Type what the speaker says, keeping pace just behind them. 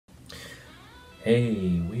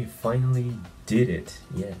Hey, we finally did it.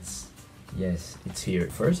 Yes, it's here.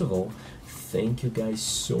 First of all, thank you guys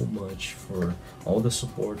so much for all the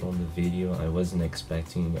support on the video. I wasn't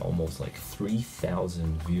expecting almost like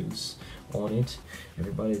 3,000 views on it.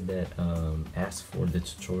 Everybody that asked for the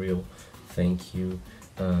tutorial, thank you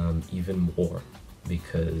even more,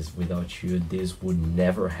 because without you this would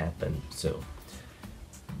never happen. So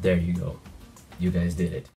there you go, you guys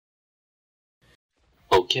did it.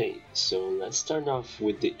 Okay, so let's start off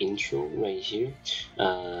with the intro right here.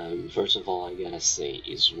 First of all, I gotta say,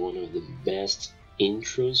 it's one of the best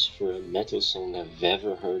intros for a metal song I've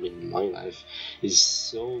ever heard in my life. It's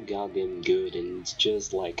so goddamn good, and it's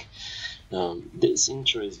just like this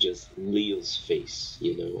intro is just Leo's face,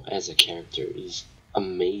 you know, as a character is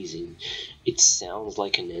amazing. It sounds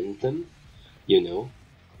like an anthem, you know,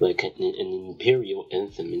 like an imperial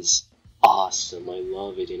anthem. It's awesome. I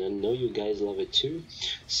love it, and I know you guys love it too.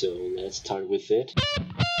 So let's start with it.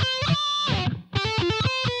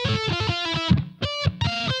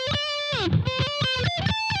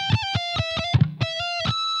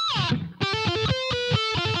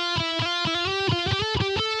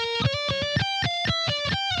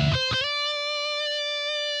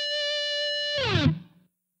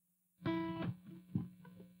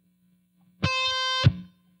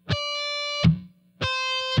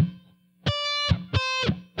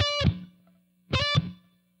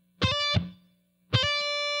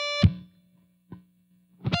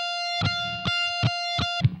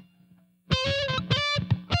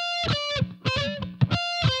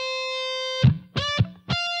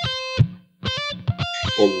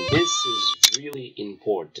 And this is really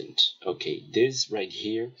important. Okay, this right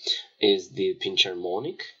here is the pinch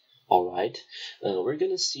harmonic. Alright, we're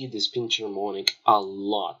gonna see this pinch harmonic a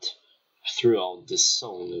lot throughout the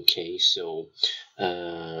song. Okay, so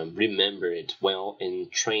remember it well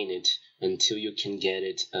and train it until you can get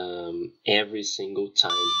it every single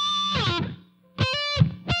time.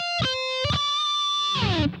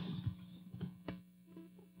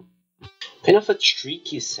 Kind of a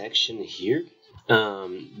tricky section here.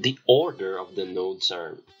 The order of the notes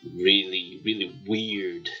are really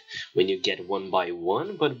weird when you get one by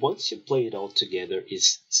one, but once you play it all together,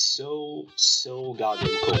 it's so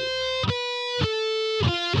goddamn cool.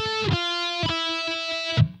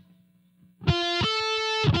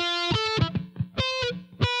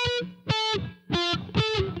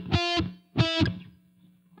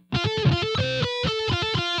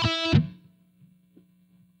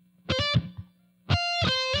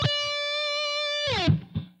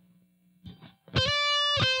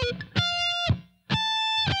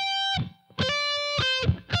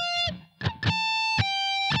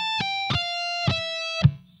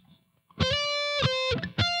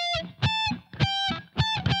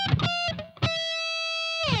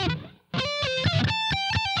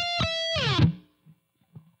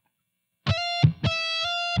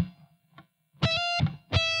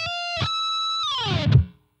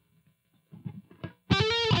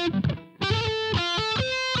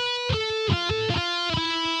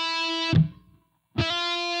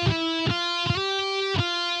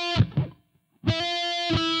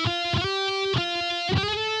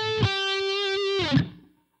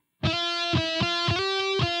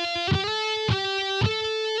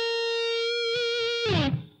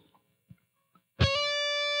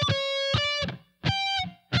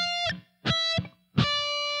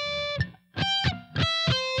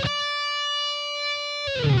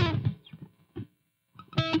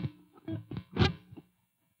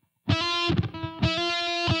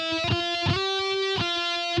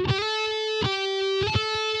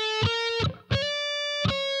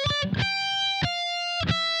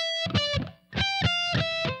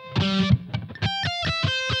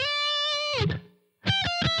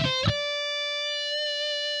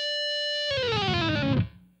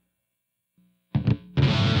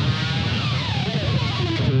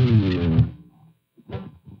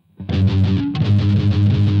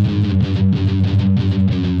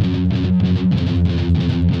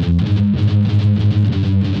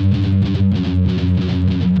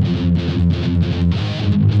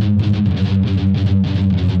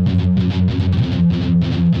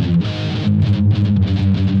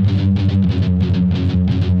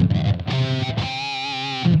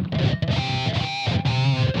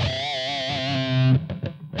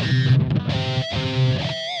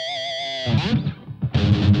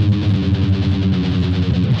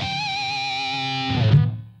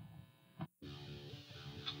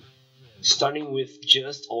 Starting with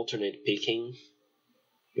just alternate picking,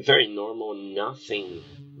 very normal, nothing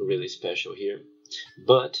really special here.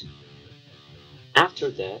 But after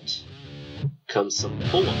that comes some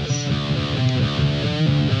pull-ups.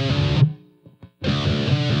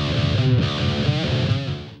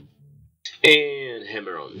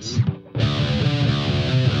 drums.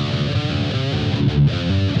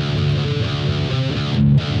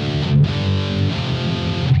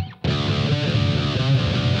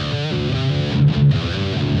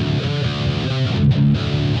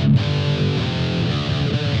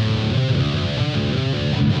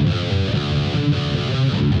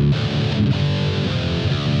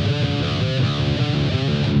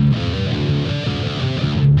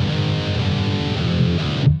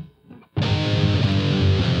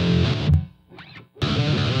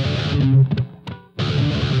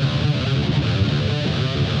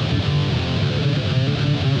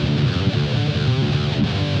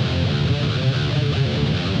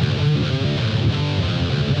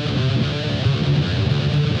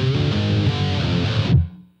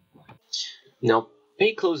 Now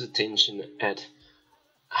pay close attention at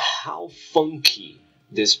how funky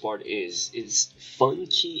this part is. It's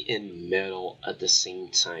funky and metal at the same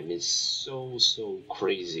time. It's so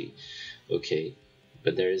crazy. Okay,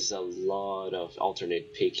 but there is a lot of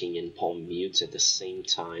alternate picking and palm mutes at the same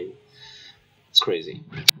time. It's crazy.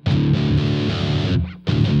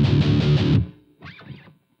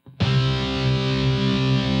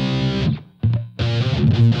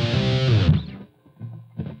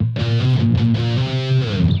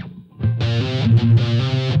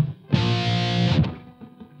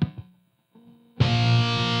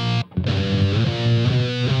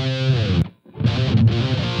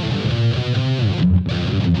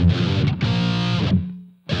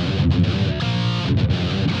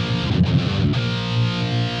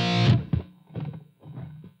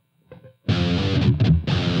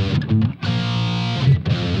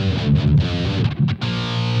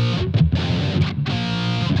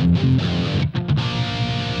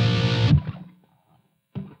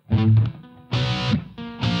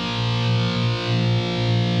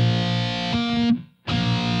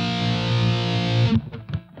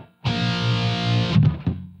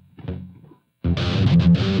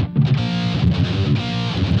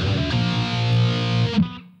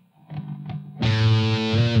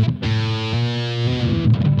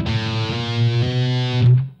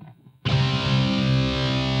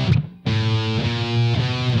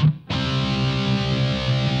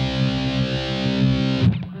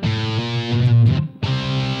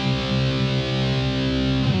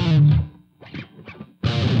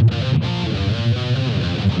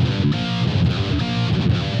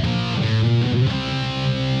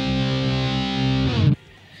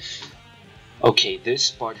 Okay, this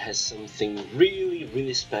part has something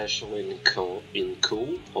really special and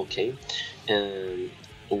cool, okay,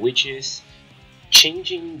 which is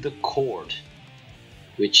changing the chord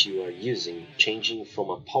which you are using, changing from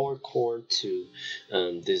a power chord to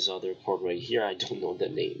this other chord right here. I don't know the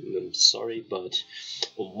name, I'm sorry, but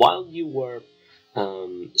while you were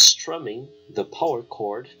strumming the power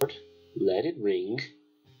chord, let it ring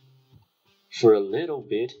for a little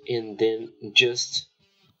bit and then just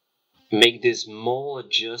make this small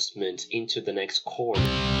adjustment into the next chord.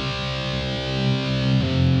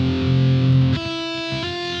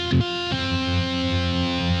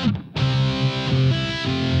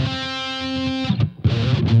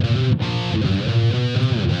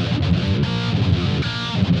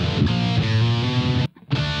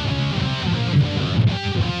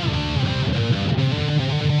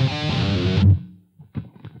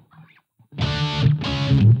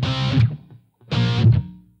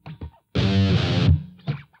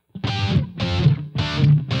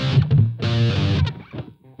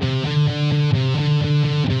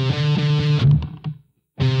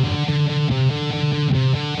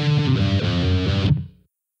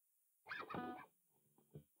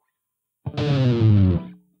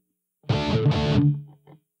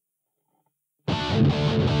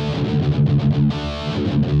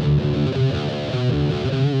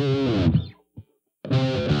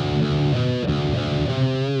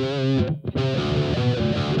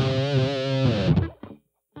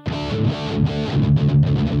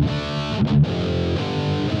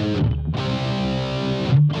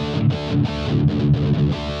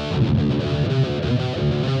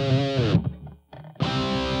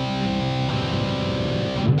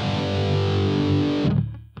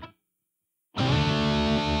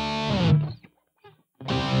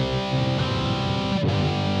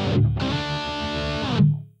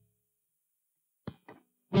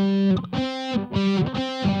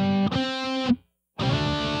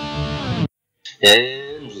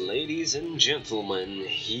 And ladies and gentlemen,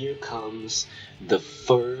 here comes the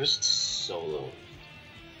first solo.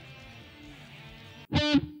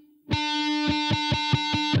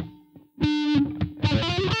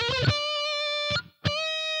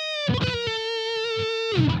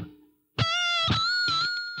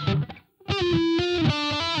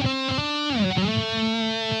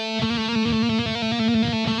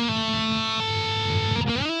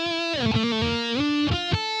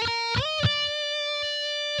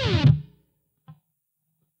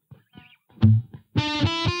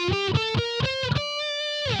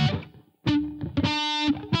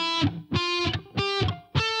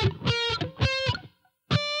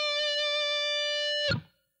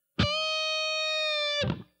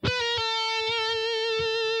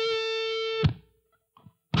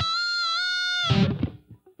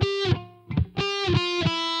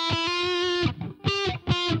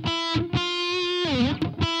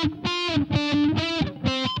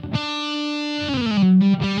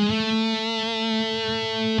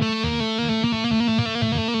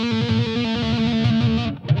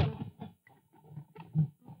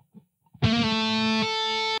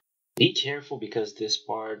 Be careful because this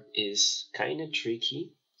part is kind of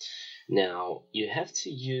tricky. Now, you have to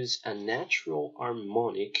use a natural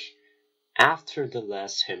harmonic after the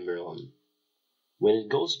last hammer-on. When it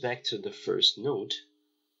goes back to the first note,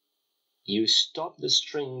 you stop the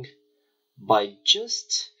string by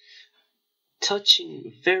just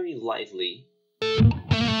touching very lightly.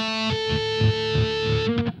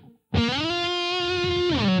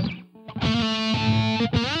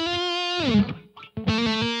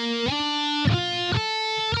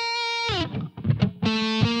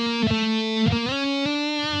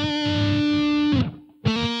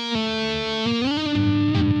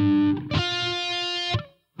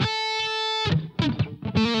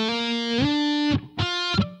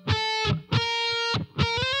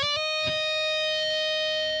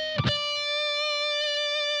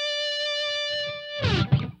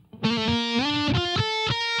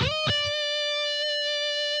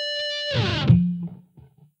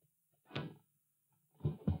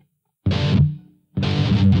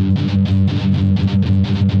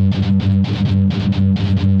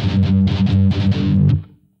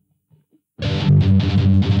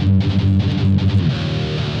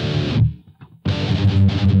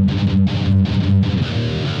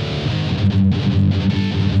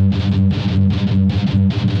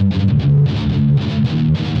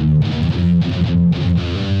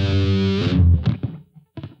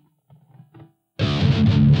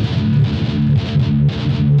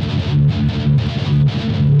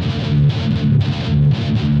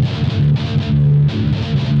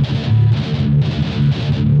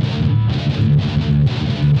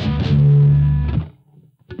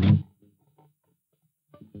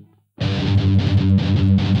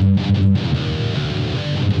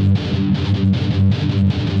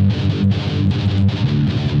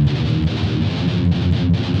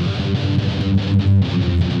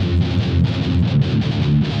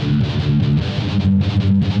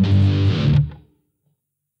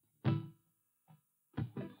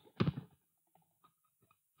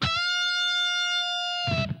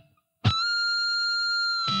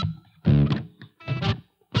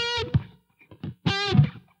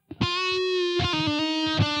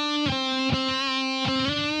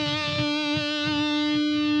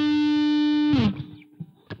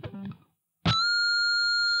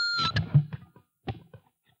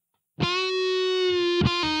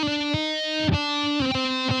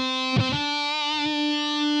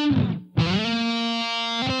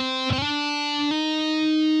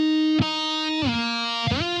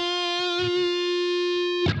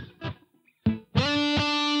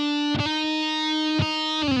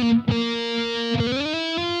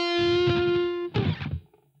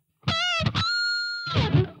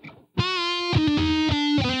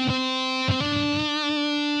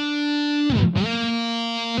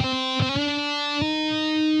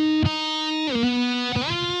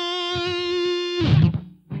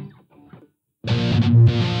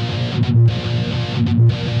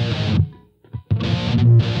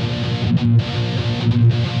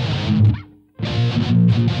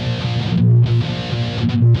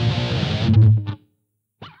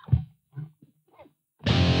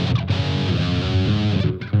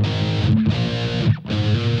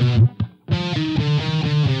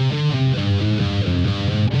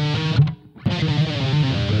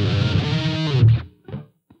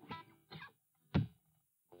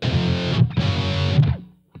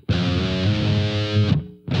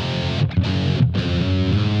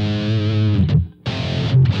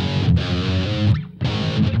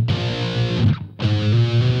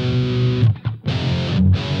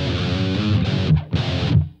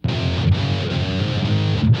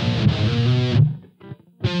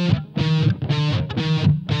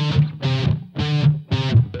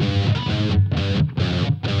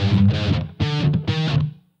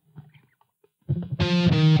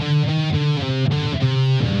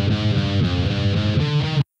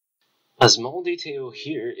 A small detail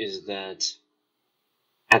here is that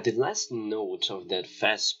at the last note of that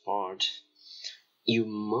fast part, you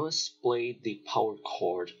must play the power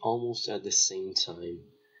chord almost at the same time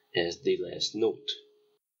as the last note.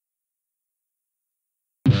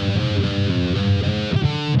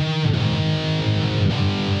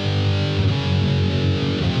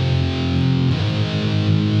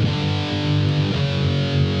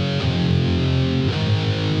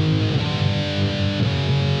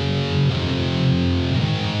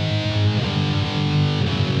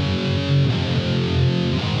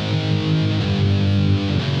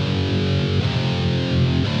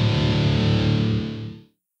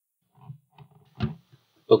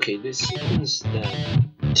 Okay, this sequence that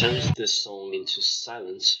turns the song into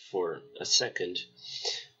silence for a second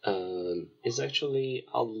is actually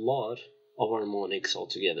a lot of harmonics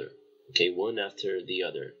altogether. Okay, one after the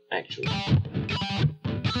other, actually.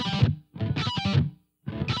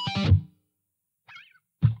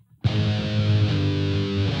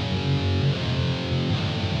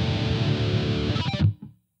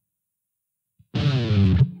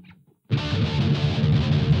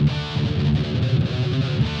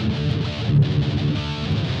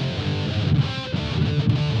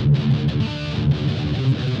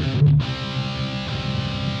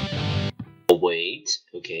 Wait,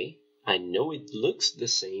 okay. I know it looks the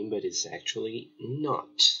same, but it's actually not.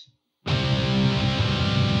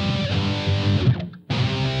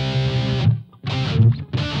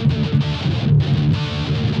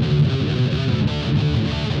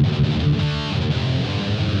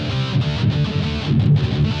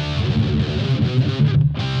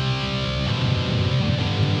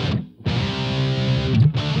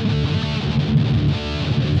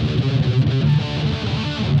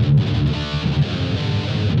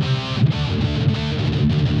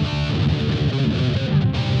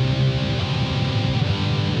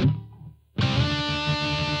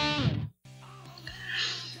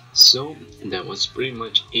 So that was pretty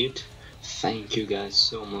much it. Thank you guys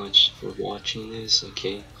so much for watching this.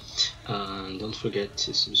 Okay, don't forget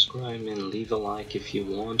to subscribe and leave a like if you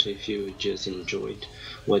want, if you just enjoyed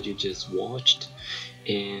what you just watched,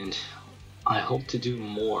 and I hope to do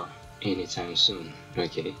more anytime soon.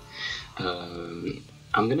 Okay, I'm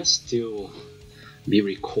gonna still be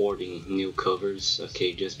recording new covers,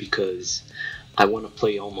 okay, just because I want to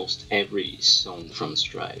play almost every song from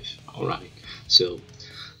Strive. Alright, so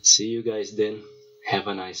see you guys then, have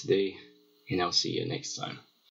a nice day, and I'll see you next time.